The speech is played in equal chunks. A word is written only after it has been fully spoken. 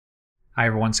Hi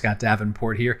everyone, Scott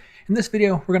Davenport here. In this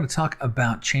video, we're going to talk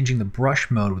about changing the brush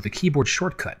mode with a keyboard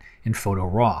shortcut in Photo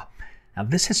Raw. Now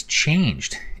this has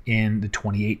changed in the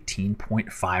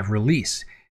 2018.5 release.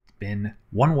 It's been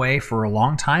one way for a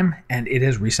long time, and it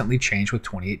has recently changed with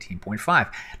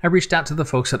 2018.5. I reached out to the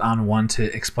folks at ON1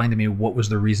 to explain to me what was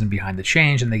the reason behind the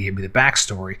change, and they gave me the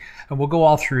backstory. And we'll go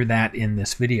all through that in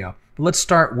this video. But let's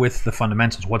start with the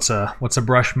fundamentals. What's a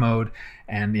brush mode,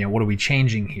 and what are we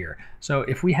changing here? So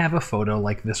if we have a photo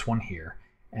like this one here,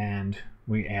 and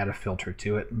we add a filter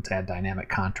to it, let's add dynamic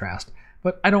contrast,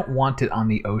 but I don't want it on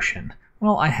the ocean.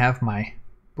 Well, I have my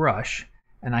brush,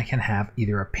 and I can have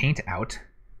either a paint out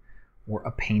or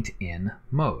a paint in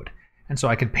mode. And so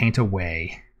I could paint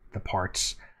away the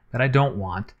parts that I don't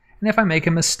want. And if I make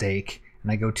a mistake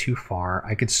and I go too far,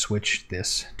 I could switch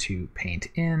this to paint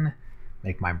in,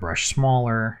 make my brush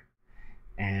smaller,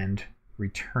 and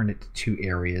return it to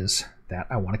areas that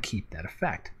I want to keep that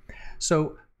effect.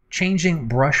 So changing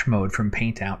brush mode from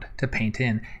paint out to paint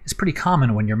in is pretty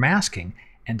common when you're masking,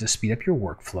 and to speed up your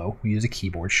workflow, we use a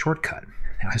keyboard shortcut.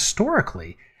 Now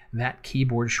historically, that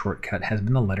keyboard shortcut has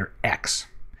been the letter X.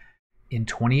 In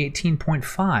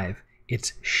 2018.5,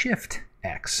 it's Shift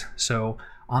X. So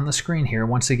on the screen here,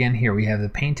 once again here, we have the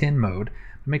paint in mode.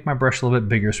 I'll make my brush a little bit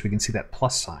bigger so we can see that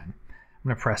plus sign. I'm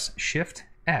going to press Shift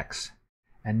X,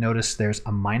 and notice there's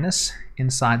a minus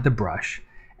inside the brush,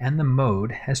 and the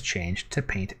mode has changed to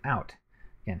paint out.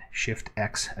 Again, Shift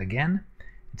X again,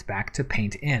 it's back to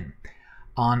paint in.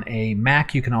 On a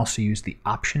Mac, you can also use the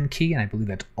Option key, and I believe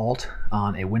that's Alt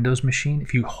on a Windows machine.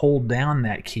 If you hold down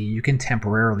that key, you can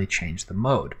temporarily change the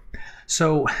mode.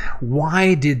 So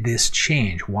why did this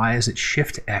change? Why is it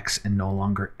Shift X and no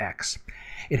longer X?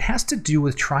 It has to do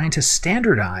with trying to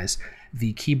standardize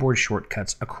the keyboard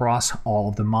shortcuts across all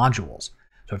of the modules.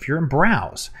 So if you're in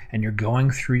Browse and you're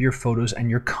going through your photos and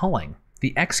you're culling,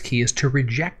 the X key is to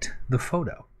reject the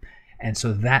photo. And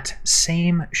so that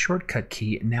same shortcut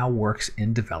key now works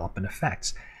in Develop and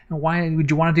Effects. And why would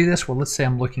you want to do this? Well, let's say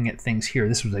I'm looking at things here.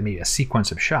 This was maybe a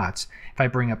sequence of shots. If I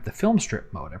bring up the film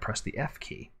strip mode, I press the F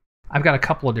key. I've got a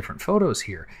couple of different photos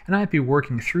here, and I'd be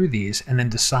working through these and then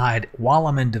decide while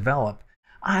I'm in Develop,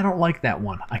 I don't like that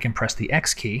one. I can press the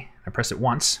X key. I press it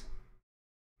once,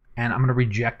 and I'm going to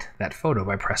reject that photo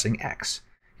by pressing X.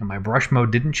 And my brush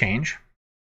mode didn't change,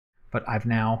 but I've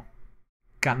now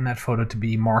gotten that photo to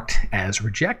be marked as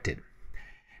rejected.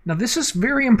 Now this is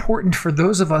very important for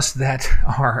those of us that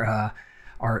are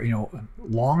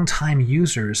long-time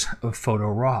users of Photo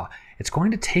Raw. It's going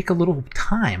to take a little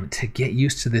time to get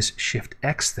used to this Shift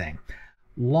X thing.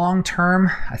 Long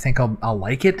term, I think I'll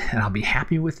like it and I'll be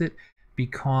happy with it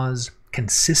because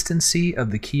consistency of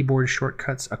the keyboard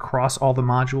shortcuts across all the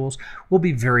modules will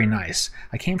be very nice.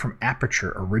 I came from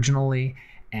Aperture originally,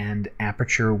 and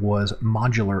Aperture was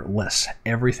modular-less.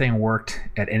 Everything worked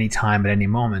at any time, at any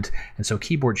moment, and so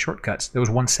keyboard shortcuts, there was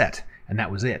one set, and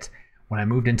that was it. When I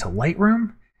moved into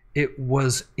Lightroom, it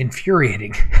was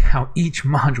infuriating how each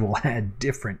module had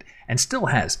different, and still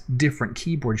has, different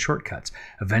keyboard shortcuts.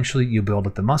 Eventually, you build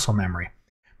up the muscle memory,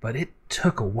 but it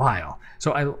took a while.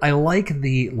 So I like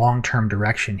the long-term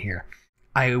direction here.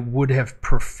 I would have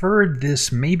preferred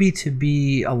this maybe to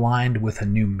be aligned with a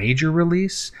new major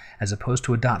release as opposed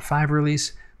to a .5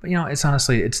 release, but it's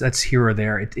honestly, that's here or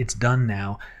there. It's done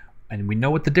now, and we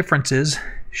know what the difference is,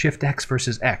 Shift X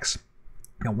versus X.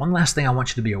 Now, one last thing I want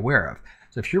you to be aware of.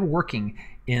 So if you're working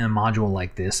in a module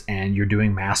like this and you're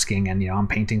doing masking and I'm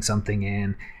painting something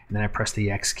in, and then I press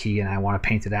the X key and I want to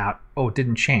paint it out. Oh, it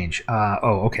didn't change.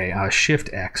 Shift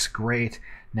X, great.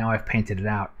 Now I've painted it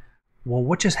out. Well,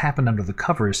 what just happened under the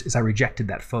covers is I rejected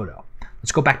that photo.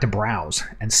 Let's go back to Browse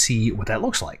and see what that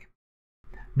looks like.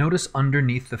 Notice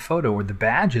underneath the photo where the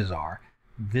badges are,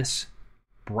 this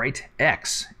bright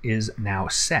X is now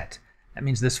set. That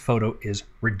means this photo is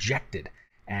rejected,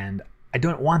 and I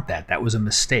don't want that. That was a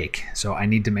mistake, so I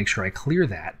need to make sure I clear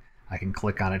that. I can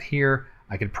click on it here.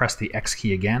 I could press the X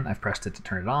key again. I've pressed it to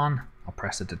turn it on. I'll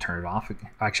press it to turn it off.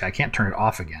 Actually, I can't turn it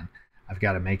off again. I've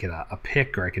got to make it a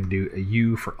pick, or I can do a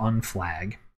U for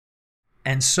unflag.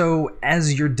 And so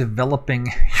as you're developing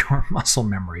your muscle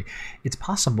memory, it's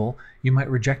possible you might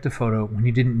reject a photo when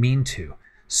you didn't mean to.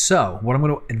 So what I'm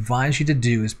going to advise you to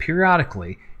do is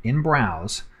periodically in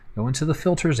Browse, go into the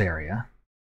filters area,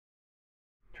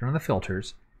 turn on the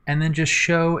filters, and then just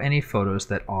show any photos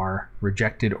that are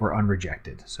rejected or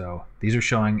unrejected. So these are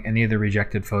showing any of the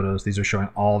rejected photos. These are showing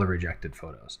all the rejected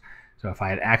photos. So if I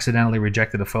had accidentally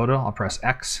rejected a photo, I'll press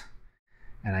X,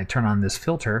 and I turn on this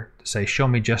filter to say, show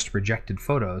me just rejected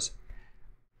photos.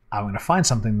 I'm going to find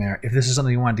something there. If this is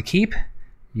something you wanted to keep,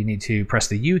 you need to press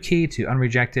the U key to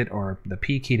unreject it, or the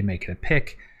P key to make it a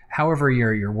pick. however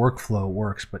your workflow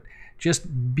works, but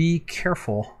just be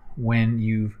careful when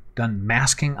you've done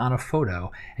masking on a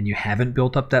photo and you haven't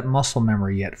built up that muscle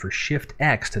memory yet for Shift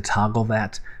X to toggle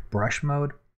that brush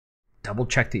mode. Double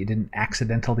check that you didn't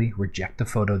accidentally reject a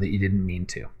photo that you didn't mean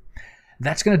to.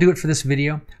 That's going to do it for this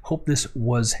video. Hope this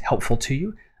was helpful to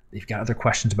you. If you've got other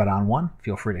questions about ON1,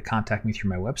 feel free to contact me through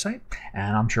my website,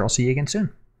 and I'm sure I'll see you again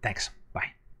soon. Thanks.